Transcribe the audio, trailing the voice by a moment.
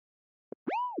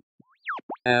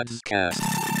Adzcast.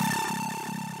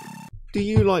 Do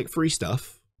you like free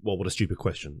stuff? Well, what a stupid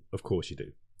question. Of course you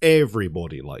do.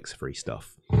 Everybody likes free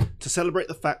stuff. To celebrate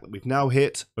the fact that we've now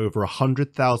hit over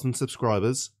 100,000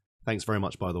 subscribers, thanks very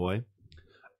much, by the way,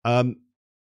 I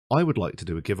would like to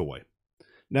do a giveaway.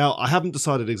 Now, I haven't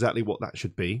decided exactly what that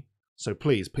should be, so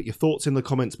please put your thoughts in the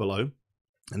comments below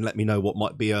and let me know what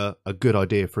might be a good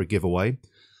idea for a giveaway.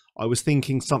 I was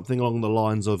thinking something along the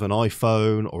lines of an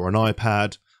iPhone or an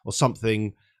iPad or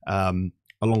something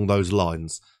along those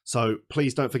lines. So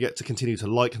please don't forget to continue to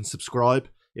like and subscribe.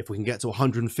 If we can get to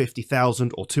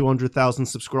 150,000 or 200,000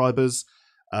 subscribers,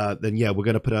 then yeah, we're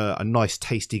going to put a nice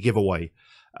tasty giveaway.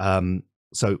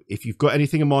 So if you've got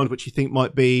anything in mind which you think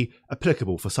might be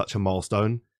applicable for such a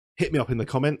milestone, hit me up in the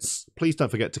comments. Please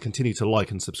don't forget to continue to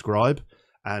like and subscribe.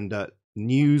 And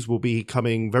news will be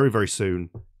coming very, very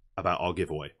soon about our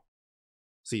giveaway.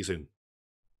 See you soon.